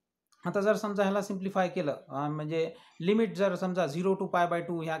आता जर समजा ह्याला सिम्प्लिफाय केलं, म्हणजे लिमिट जर समजा 0 to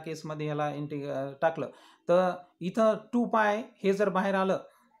π/2 ह्या केसमध्ये ह्याला टाकलं तर इथं 2π हे जर बाहेर आलं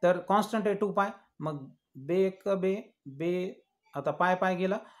तर कॉन्स्टंट आहे 2π, मग बे एक बे आता पाय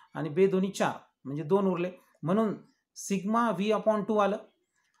गेला आणि बे दोन्ही 4 म्हणजे 2 उरले, म्हणून सिग्मा व्ही अपॉन 2 आलं.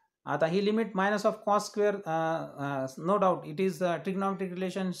 आता ही limit minus of cos square, no doubt it is trigonometric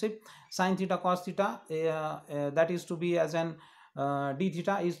relationship sine theta cos theta, that is to be as an d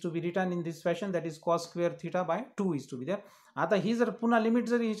theta is to be written in this fashion, that is cos square theta by 2 is to be there. आता ही जर पुन्हा limit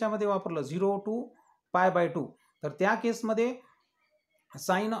जर ह्याच्यामध्ये वापरलं 0 to π/2 तर त्या केसमध्ये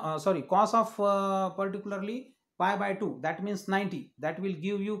sign sorry cos of particularly π/2 that means 90, that will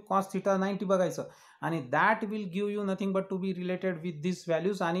give you cos theta 90 बघायचं, आणि that will give you nothing but to be related with this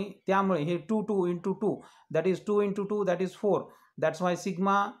values, आणि त्यामुळे हे 2 into 2 that is 2 into 2 that is 4, that's why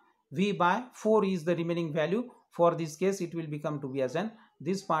sigma v by 4 is the remaining value. For this case it will become to be as an,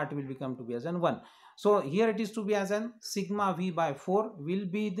 this part will become to be as an 1. So here it is to be as an sigma v by 4 will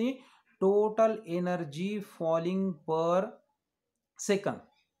be the total energy falling per second.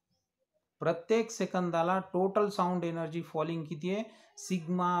 प्रत्येक सेकंदाला total sound energy falling किती आहे,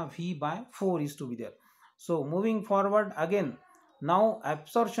 sigma v by 4 is to be there. So moving forward again, now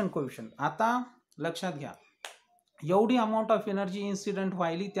absorption coefficient. आता लक्षात घ्या, एवढी amount of energy incident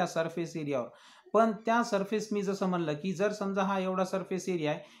व्हायली त्या surface एरियावर, पण त्या सरफेस मी जसं म्हणलं की जर समजा हा एवढा सरफेस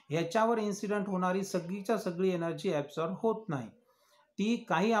एरिया आहे, ह्याच्यावर इन्सिडेंट होणारी सगळीच्या सगळी एनर्जी ॲब्सॉर्ब होत नाही, ती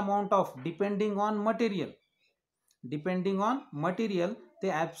काही amount of depending on material ते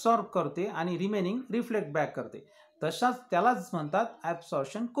ॲब्सॉर्ब करते आणि रिमेनिंग रिफ्लेक्ट बॅक करते, तशाच त्यालाच म्हणतात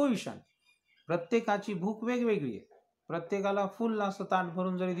ॲब्सॉर्प्शन कोइफिशियंट. प्रत्येकाची भूक वेगवेगळी आहे. प्रत्येकाला फुल असं ताट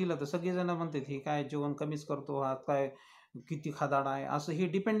भरून जरी दिलं तर सगळेजण म्हणतात हे काय जेवण कमीच करतो, हा काय किती खादाड आहे, असं. हे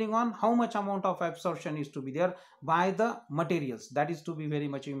depending on how much amount of absorption is to be there by the materials, that is to be very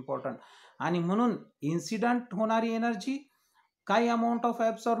much important. आणि म्हणून इन्सिडंट होणारी एनर्जी, काही अमाऊंट ऑफ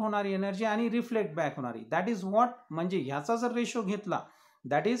ॲब्सॉर्ब होणारी एनर्जी आणि रिफ्लेक्ट बॅक होणारी, दॅट इज व्हॉट. म्हणजे ह्याचा जर रेशो घेतला,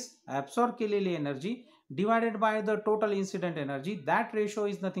 दॅट इज ॲब्सॉर्ब केलेली energy divided by the total incident energy, that ratio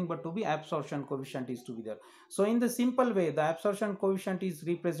is nothing but to be absorption coefficient is to be there. So in the simple way, the absorption coefficient is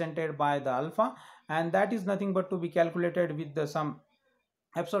represented by the alpha, and that is nothing but to be calculated with the some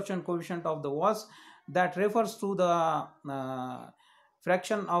absorption coefficient of the walls that refers to the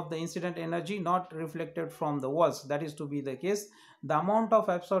fraction of the incident energy not reflected from the walls. That is to be the case. The amount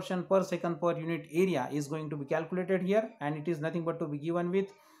of absorption per second per unit area is going to be calculated here, and it is nothing but to be given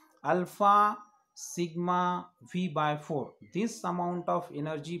with alpha sigma v by 4. This amount of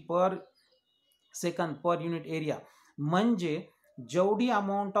energy per second per unit area म्हणजे जेवढी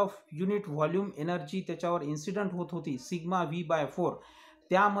amount of unit volume energy त्याच्यावर incident होत होती sigma V by 4,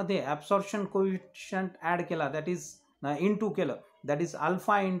 त्यामध्ये absorption coefficient add केला, that is into केलं, that is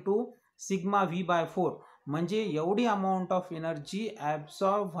alpha into sigma V by 4, म्हणजे एवढी amount of energy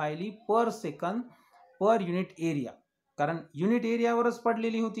absorb व्हायली per second per unit area. कारण unit एरियावरच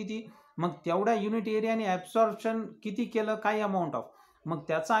पडलेली होती ती, मग तेवढ्या युनिट एरियाने ॲब्सॉर्प्शन किती केलं, काही अमाऊंट ऑफ, मग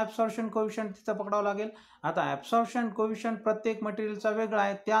त्याचा ॲब्सॉर्प्शन कोएफिशियंट तिथं पकडावं लागेल. आता ॲब्सॉर्प्शन कोएफिशियंट प्रत्येक मटेरियलचा वेगळा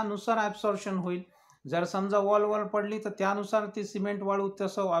आहे, त्यानुसार ॲब्सॉर्प्शन होईल. जर समजा वॉलवर पडली तर त्यानुसार ती सिमेंट वाळू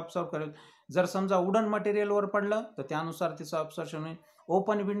तसं ॲब्सॉर्ब करेल. जर समजा वुडन मटेरियलवर पडलं तर त्यानुसार तिचं ॲब्सॉर्प्शन होईल.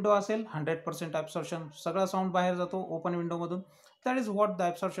 ओपन विंडो असेल 100% ॲब्सॉर्प्शन, सगळा साऊंड बाहेर जातो open विंडोमधून. That is what the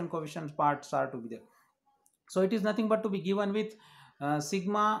absorption coefficient parts R to be there. So it is nothing but to be given with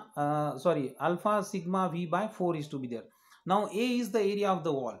alpha sigma v by 4 is to be there. Now A is the area of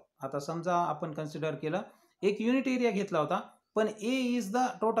the wall. आता समजा आपण consider केलं एक unit area घेतला होता, पण A is the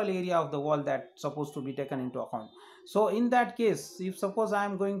total area of the wall that supposed to be taken into account. So in that case, if suppose I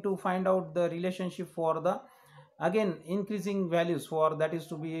am going to find out the relationship for the again increasing values for, that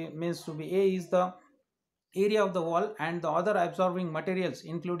is to be means to be A is the area of the wall and the other absorbing materials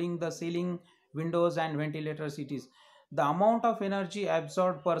including the ceiling, windows and ventilators, it is the amount of energy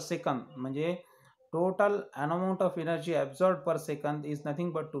absorbed per second, म्हणजे total amount of energy absorbed per second is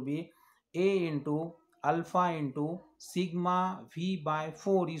nothing but to be A into alpha into sigma v by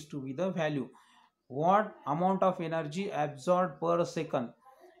 4 is to be the value. What amount of energy absorbed per second,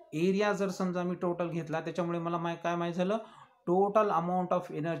 area जर समजा मी total घेतला त्याच्यामुळे मला काय माहिती झालं, total amount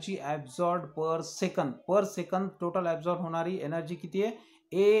of energy absorb per second total absorb होणारी energy किती आहे,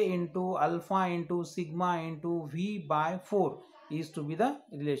 A into alpha into sigma into v by 4 is to be the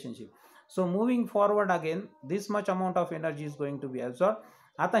relationship. So moving forward again, this much amount of energy is going to be absorbed.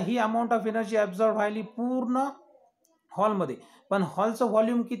 आता ही amount of energy absorb व्हायली पूर्ण हॉलमध्ये, पण हॉलचं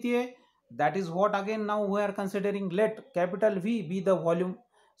volume किती आहे, that is what again now we R considering. Late capital V be the volume,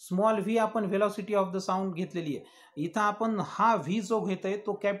 small V आपण velocity of the sound घेतलेली आहे. इथं आपण हा व्ही जो घेतोय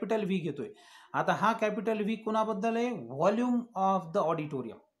तो कॅपिटल व्ही घेतोय. आता हा कॅपिटल व्ही कुणाबद्दल आहे, volume of the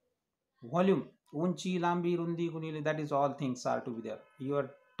auditorium. Volume, उंची, लांबी, रुंदी गुणिले, that is all things R to be there. Your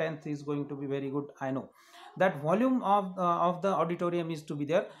 10th is going to be very good, I know. That volume of the auditorium is to be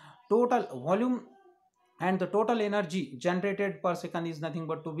there. Total volume and the total energy generated per second is nothing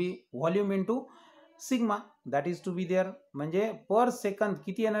but to be volume into sigma, that is to be there. म्हणजे per second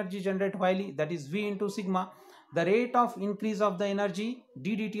किती energy generate व्हायली, that is v into sigma. The rate of increase of the energy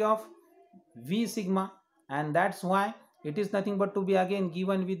ddt of v sigma, and that's why it is nothing but to be again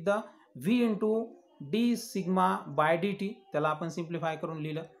given with the v into d sigma by dt. त्याला आपण simplify करून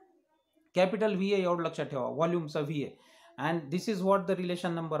लिहिलं, capital V आहे एवढं लक्षात ठेवा, व्हॉल्यूमचा V आहे. and this is what the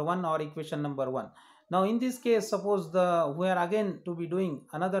relation number 1 or equation number 1. Now in this case, suppose we are again to be doing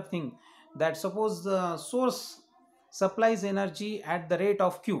another thing, that suppose the source supplies energy at the rate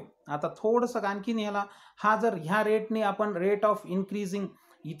of q. आता थोडंसं आणखीन ह्याला, हा जर ह्या रेटने आपण rate of increasing,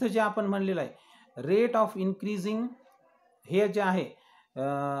 इथं जे आपण म्हणलेलं आहे रेट ऑफ इन्क्रीजिंग, हे जे आहे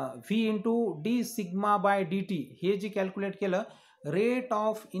V into D sigma bye D T, हे जे कॅल्क्युलेट केलं, rate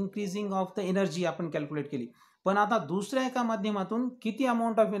of increasing of the energy आपण कॅल्क्युलेट केली. पण आता दुसऱ्या एका माध्यमातून किती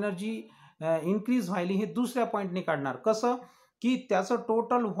अमाऊंट ऑफ एनर्जी इन्क्रीज व्हायली हे दुसऱ्या पॉईंटने काढणार. कसं की त्याचं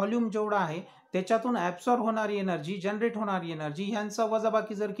टोटल व्हॉल्यूम जेवढं आहे त्याच्यातून ॲब्सॉर्ब होणारी एनर्जी, जनरेट होणारी एनर्जी ह्यांचा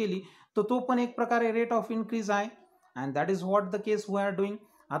वजाबाकी जर केली तर तो पण एक प्रकारे रेट ऑफ इन्क्रीज आहे. And that is what the case we R doing.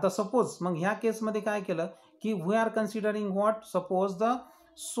 आता सपोज मग ह्या केसमध्ये काय केलं की we R considering what, suppose the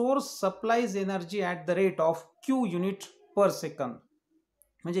source supplies energy at the rate of Q unit per second,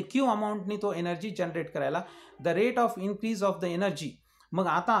 म्हणजे क्यू अमाऊंटनी तो एनर्जी जनरेट करायला, the rate of increase of the energy. मग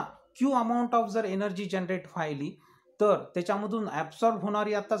आता क्यू अमाऊंट ऑफ जर एनर्जी जनरेट व्हायली तर त्याच्यामधून absorb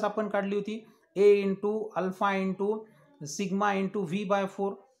होणारी आत्ताच आपण काढली होती ए into alpha into sigma into V by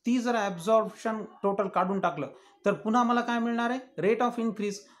 4, ती जर ॲब्झॉर्प्शन टोटल काढून टाकलं तर पुन्हा मला काय मिळणार आहे, रेट ऑफ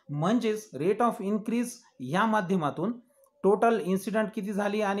इन्क्रीज. म्हणजेच रेट ऑफ इन्क्रीज ह्या माध्यमातून टोटल इन्सिडंट किती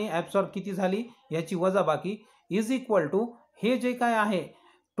झाली आणि ॲब्सॉर्ब किती झाली याची वजाबाकी इज इक्वल टू हे जे काय आहे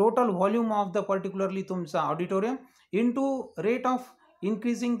total volume of the particularly तुमचा auditorium into rate of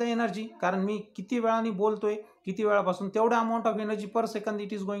increasing the energy. कारण मी किती वेळाने बोलतोय, किती वेळापासून, तेवढा amount of energy per second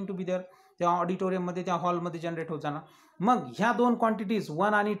it is going to be there त्या ऑडिटोरियममध्ये, त्या हॉलमध्ये जनरेट होत जाणार. मग ह्या दोन क्वांटिटीज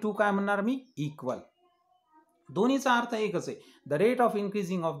 1 आणि 2 काय म्हणणार मी, इक्वल. दोन्हीचा अर्थ एकच आहे, the rate of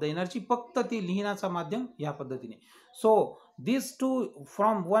increasing of the energy, फक्त ती लिहिण्याचा माध्यम या पद्धतीने. So this to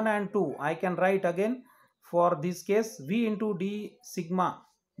from 1 and 2 I can write again for this case v into D sigma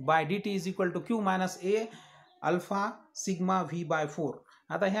bye D T is equal to Q minus A alpha sigma V by 4.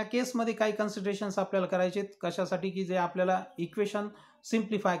 आता ह्या केसमध्ये काही कन्सिडरेशन्स आपल्याला करायचे, कशासाठी की जे आपल्याला इक्वेशन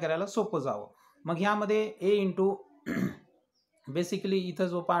सिम्प्लिफाय करायला सोपं जावं. मग ह्यामध्ये ए इंटू बेसिकली इथं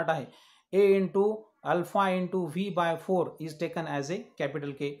जो पार्ट आहे ए into alpha into V by 4 is taken as A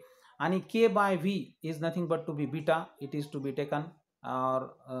capital के, आणि के by V is nothing but to be beta, it is to be taken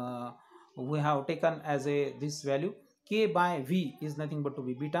or we have taken as a this value k by v is nothing but to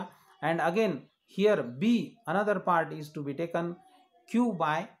be beta, and again here b another part is to be taken q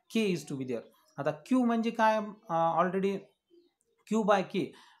by k is to be there. आता q म्हणजे काय, already q by k,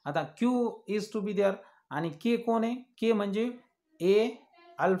 आता q is to be there आणि k कोण आहे, k म्हणजे a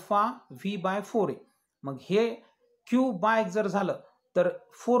alpha v by 4 आहे. मग हे q बाय जर झालं तर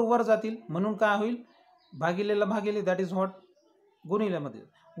 4 वर जातील, म्हणून काय होईल, भागिलेला भागिले, दॅट इज व्हॉट, गुणिल्यामध्ये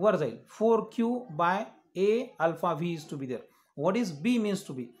वर जाईल, 4q bye a alpha v is to be there. What is b means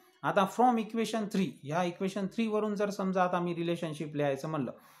to be. आता फ्रॉम इक्वेशन 3, ह्या इक्वेशन 3 वरून जर समजा आता मी रिलेशनशिप लिहायचं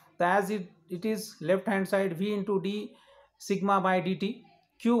म्हणलं तर as it is left hand side v into D sigma bye D T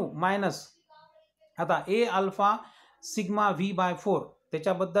Q minus आता a alpha sigma v bye 4,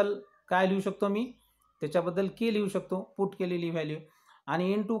 त्याच्याबद्दल काय लिहू शकतो मी, त्याच्याबद्दल k लिहू शकतो, पुट केलेली व्हॅल्यू,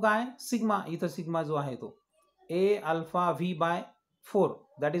 आणि इंटू काय सिग्मा, इथं सिग्मा जो आहे तो a alpha v bye 4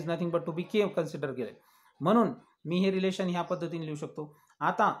 that is nothing but to be K consider केले, म्हणून मी हे रिलेशन ह्या पद्धतीने लिहू शकतो.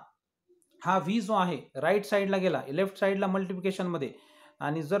 आता हा v जो आहे राईट साईडला गेला, लेफ्ट साईडला मल्टिप्लिकेशनमध्ये,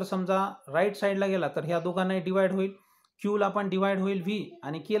 आणि जर समजा राईट साईडला गेला तर ह्या दोघांनाही डिवाइड होईल, क्यूला पण डिवाइड होईल v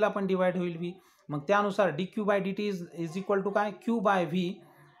आणि केला पण डिवाइड होईल v. मग त्यानुसार D Q by D T is equal to काय, Q by V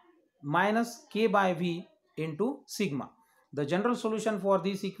minus K by V into sigma. The general solution for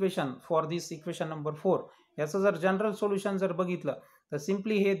this equation number 4, याचं जर जनरल सोल्युशन जर बघितलं तर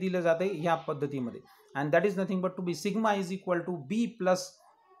सिम्पली हे दिलं जाते ह्या पद्धतीमध्ये, and that is nothing but to be sigma is equal to be plus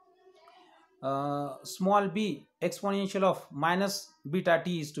small B exponential of minus beta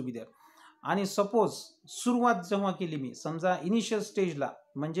T is to be there. आणि सपोज सुरुवात जेव्हा केली मी, समजा इनिशियल स्टेजला,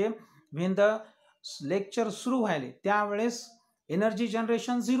 म्हणजे व्हेन द लेक्चर सुरू व्हायले त्यावेळेस एनर्जी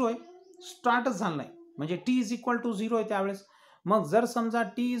जनरेशन 0 आहे, स्टार्टच झालं नाही, म्हणजे टी इज इक्वल टू 0 आहे त्यावेळेस. मग जर समजा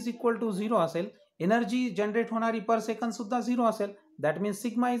टी इज इक्वल टू 0 असेल, एनर्जी जनरेट होणारी पर सेकंड सुद्धा 0 असेल, that means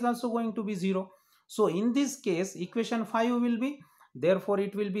sigma is also going to be 0. So in this case equation 5 will be, therefore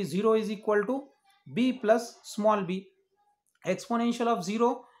it will be 0 is equal to b plus small b, exponential of 0,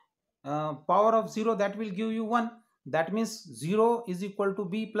 power of 0, that will give you 1, that means 0 is equal to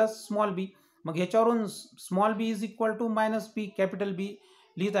b plus small b. मग ह्याच्यावरून small b is equal to minus b capital b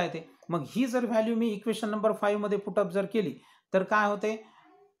लिहिता येते. मग ही जर value मी equation number 5 मध्ये put up जर केली तर काय होते,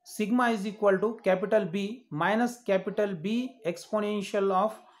 sigma is equal to capital B minus capital B exponential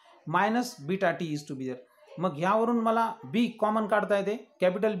of minus beta T is to be there. मग ह्यावरून मला बी कॉमन काढता येते,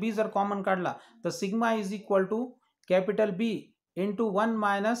 कॅपिटल बी जर कॉमन काढला तर sigma is equal to capital B into 1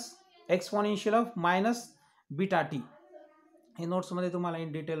 minus exponential of minus beta T. हे नोट्समध्ये तुम्हाला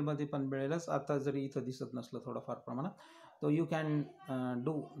इन डिटेलमध्ये पण मिळेलच, आता जरी इथं दिसत नसलं थोडंफार प्रमाणात, तो you can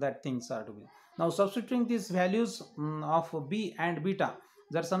do that things R to be. Now substituting this values of B and beta,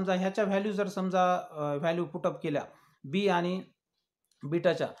 जर समजा ह्याच्या व्हॅल्यू जर समजा व्हॅल्यू पुटअप केल्या बी आणि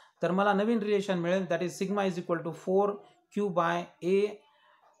बीटाच्या, तर मला नवीन रिलेशन मिळेल, that is sigma is equal to 4q bye A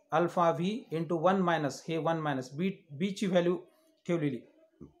alpha V into 1 minus, हे 1 मायनस बीची व्हॅल्यू ठेवलेली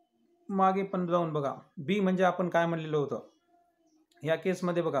मागे पण जाऊन बघा, बी म्हणजे आपण काय म्हणलेलं होतं ह्या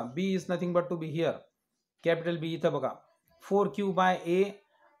केसमध्ये बघा, बी is nothing but to be here, capital बी इथं बघा 4q bye A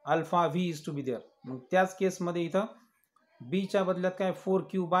alpha V is to be there. मग त्याच केसमध्ये इथं बीच्या बदल्यात काय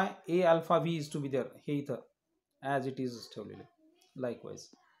 4q bye A alpha V is to be there, हे इथं ॲज इट इज ठेवलेले लाईकवाईज.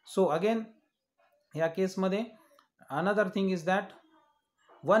 सो अगेन ह्या केसमध्ये another thing is that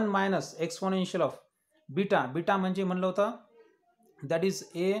 1 minus exponential of beta, beta म्हणजे म्हणलं होतं that is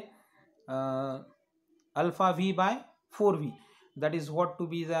a alpha V by 4v, that is what to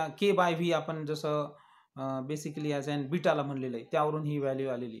be the K by V आपण जसं basically as and बीटाला म्हणलेलं आहे त्यावरून ही व्हॅल्यू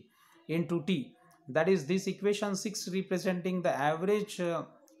आलेली in to T. That is this equation 6 representing the average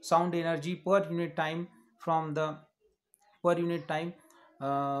sound energy per unit time from the per unit time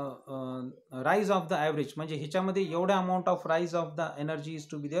rise of the average, म्हणजे ह्याच्यामध्ये एवढ्या amount of rise of the energy is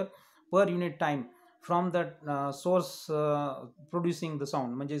to be there per unit time from the source producing the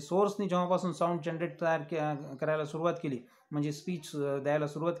sound. म्हणजे सोर्सनी जेव्हापासून sound generate करायला सुरुवात केली, म्हणजे speech द्यायला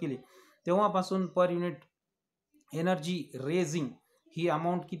सुरुवात केली, तेव्हापासून पर युनिट एनर्जी रेझिंग ही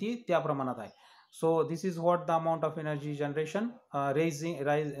अमाऊंट किती त्या प्रमाणात आहे. So this is what the amount of energy generation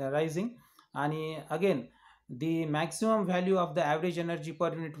rising. आणि again the maximum value of the average energy per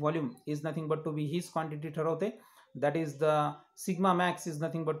unit volume is nothing but to be हीच quantity ठरवते. That is the sigma max is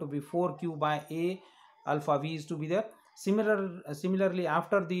nothing but to be 4q by a alpha v is to be there. Similarly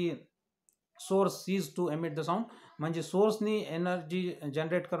after the source is to emit the sound, म्हणजे सोर्सनी energy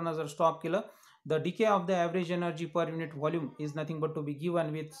generate करणं जर stop केलं, the decay of the average energy per unit volume is nothing but to be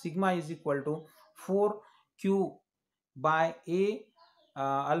given with sigma is equal to 4q by a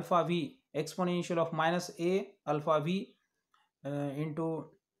alpha v exponential of minus a alpha v into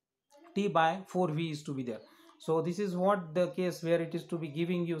t by 4v is to be there. So this is what the case where it is to be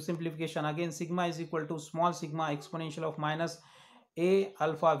giving you simplification. Again, sigma is equal to small sigma exponential of minus a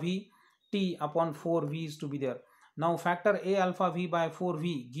alpha v t upon 4v is to be there. Now factor a alpha v by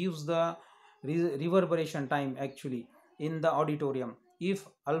 4v gives the reverberation time actually in the auditorium. If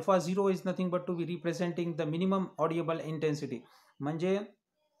alpha 0 is nothing but to be representing the minimum audible intensity, म्हणजे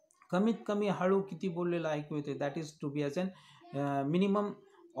कमीत कमी हळू किती बोललेलं ऐकू येते, that is to be as N minimum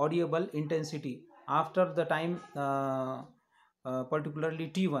audible intensity after the time particularly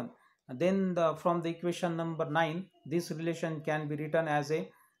t1. Then from the equation number 9 this relation can be written as a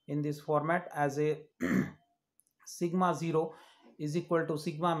in this format as a sigma 0 is equal to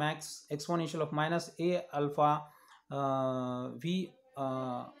sigma max exponential of minus a alpha v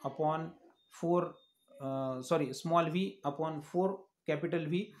upon 4 small v upon 4 capital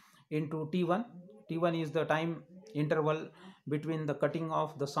V into t1. t1 is the time interval between the cutting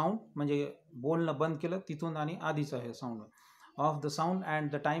of the sound, म्हणजे बोलणं बंद केलं तिथून आणि आधीचं हे sound of the sound,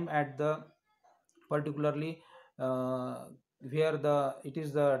 and the time at the particularly where the it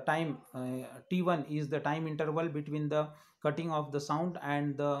is the time t1 is the time interval between the cutting of the sound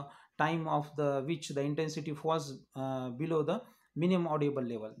and the time of the which the intensity falls below the minimum audible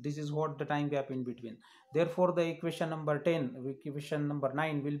level. This is what the time gap in between. Therefore the equation number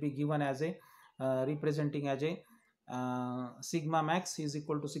 9 will be given as a representing as a sigma max is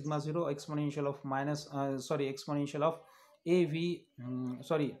equal to sigma 0 exponential of minus exponential of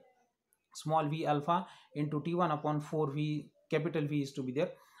small v alpha into t1 upon 4v capital V is to be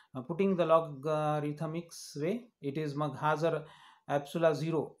there. Putting the logarithmics way, it is मग हा जर ॲप्सुला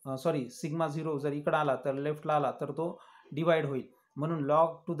 0 sigma 0 जर इकडे आला तर लेफ्टला आला तर तो डिवाइड होईल, म्हणून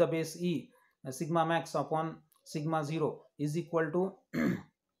log to the base E sigma max upon sigma 0 is equal to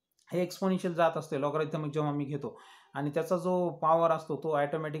हे एक्सपोनेन्शियल जात असते लॉगरिथमिक जेव्हा मी घेतो, आणि त्याचा जो पॉवर असतो तो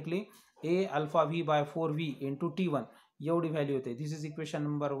automatically A alpha V by 4v into t1 एवढी व्हॅल्यू होते. दिस is equation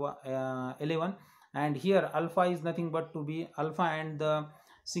number 11. and here alpha is nothing but to be alpha and the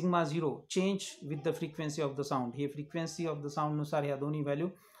sigma 0 change with the frequency of the sound. हे frequency of the sound नुसार ह्या दोन्ही value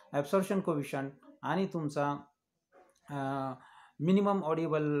absorption coefficient आणि तुमचा minimum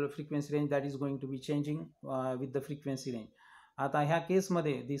audible frequency range that is going to be changing with the frequency range. आता ह्या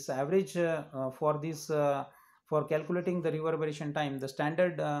केसमध्ये दिस average for this for calculating the reverberation time the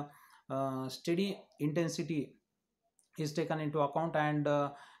standard steady intensity is taken into account, and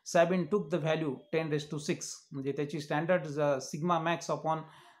Sabine took the value 10⁶, म्हणजे त्याची standard sigma max upon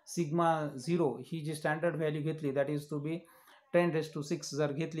sigma 0 ही जी standard value घेतली that is to be 10⁶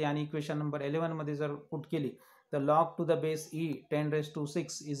 जर घेतली आणि equation number 11 मध्ये जर put केली तर log to the base E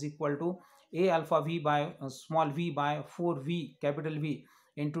 10⁶ is equal to A alpha V by small V by 4v capital V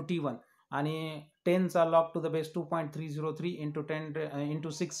into t1, आणि 10चा log to the base 2.303 into 10 into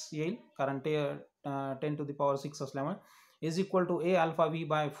 6 येईल, कारण ते 10 to the power 6 असल्यामुळे, is equal to a alpha v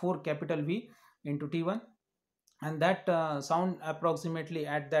by 4 capital V into t1, and that sound approximately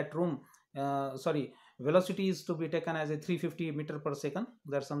at that room velocity is to be taken as a 350 meter per second.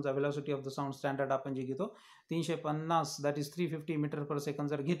 जर समजा velocity of the sound standard आपण जे घेतो 350 that is 350 meter per second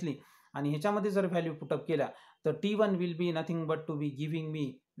जर घेतली आणि ह्याच्यामध्ये जर व्हॅल्यू पुटअप केल्या तर t1 will be nothing but to be giving me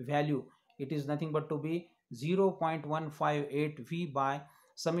value, it is nothing but to be 0.158 v by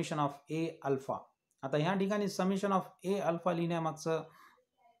summation of a alpha. आता ह्या ठिकाणी समेशन ऑफ ए अल्फा लिहिण्यामागचं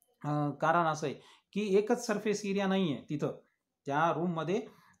कारण असं आहे की एकच सरफेस एरिया नाही आहे तिथं, त्या रूममध्ये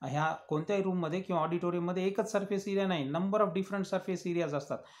ह्या कोणत्याही रूममध्ये किंवा ऑडिटोरियममध्ये एकच सरफेस एरिया नाही, number of different surface areas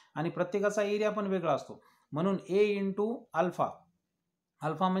असतात आणि प्रत्येकाचा एरिया पण वेगळा असतो. म्हणून ए इंटू अल्फा,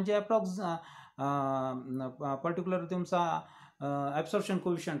 अल्फा म्हणजे अप्रॉक्स पर्टिक्युलर तुमचा ॲब्सॉर्प्शन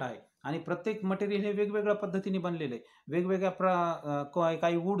कोइफिशियंट आहे आणि प्रत्येक मटेरियल हे वेगवेगळ्या पद्धतीने बनलेलं आहे. वेगवेगळ्या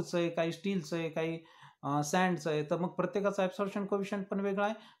काही वूडचं आहे, काही स्टीलचं आहे, काही सँडचं आहे. तर मग प्रत्येकाचा ॲब्सॉर्प्शन कोइफिशियंट पण वेगळा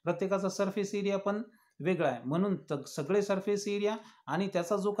आहे, प्रत्येकाचा सरफेस एरिया पण वेगळा आहे. म्हणून सगळे सरफेस एरिया आणि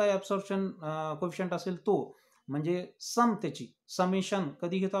त्याचा जो काही ॲब्सॉर्प्शन कोइफिशियंट असेल तो म्हणजे सम, त्याची समेशन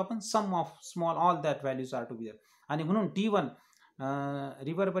कधी घेतो आपण, सम of small all that values R to be there. आणि म्हणून T1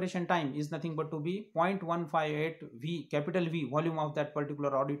 reverberation time is nothing but to be 0.158 V, capital V, volume of that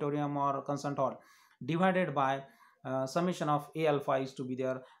particular auditorium or concert hall, divided by summation of A alpha is to be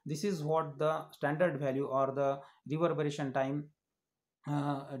there. This is what the standard value or the reverberation time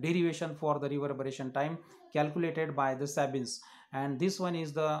derivation for the reverberation time calculated by the Sabines. And this one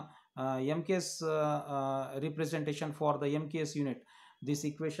is the MKS representation for the MKS unit. This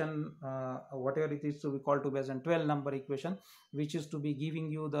equation, whatever it is to be called to be as a 12 number equation, which is to be giving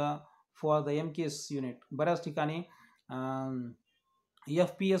you the for the MKS unit. बऱ्याच ठिकाणी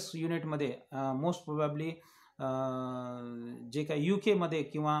FPS युनिटमध्ये most probably जे काही UK मध्ये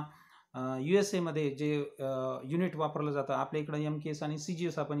किंवा USA मध्ये जे unit वापरलं जातं, आपल्या इकडं MKS आणि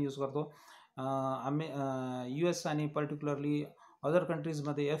CGS आपण यूज करतो. US आणि पर्टिक्युलरली अदर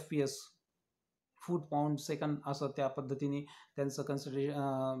कंट्रीजमध्ये FPS, फूट पाऊंड सेकंड असं त्या पद्धतीने त्यांचं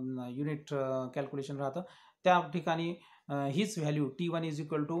युनिट कॅल्क्युलेशन राहतं. त्या ठिकाणी हीच value T1 is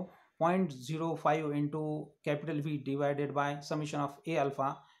equal to 0.05 into capital V divided by summation of A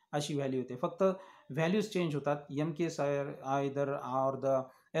alpha अशी व्हॅल्यू येते. फक्त व्हॅल्यूज चेंज होतात, MKS either or the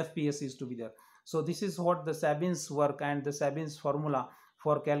FPS is to be there. So this is what the Sabines work and the Sabines formula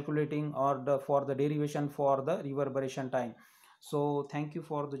for calculating or for the derivation for the reverberation time. So thank you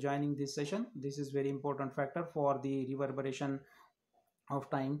for the joining this session. This is very important factor for the reverberation of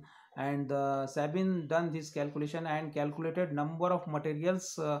time. And Sabine done this calculation and calculated number of materials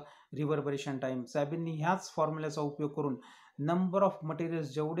reverberation time. Sabine ह्याच फॉर्म्युलाचा उपयोग करून number of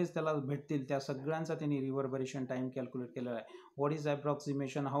materials जेवढेच त्याला भेटतील त्या सगळ्यांचा त्यांनी reverberation time calculate केलेला आहे. What is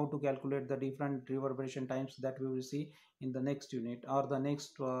approximation, how to calculate the different reverberation times, that we will see in the next unit or the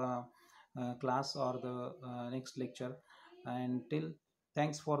next class or the next lecture. And till,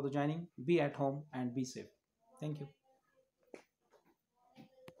 thanks for the joining. Be at home and be safe. Thank you.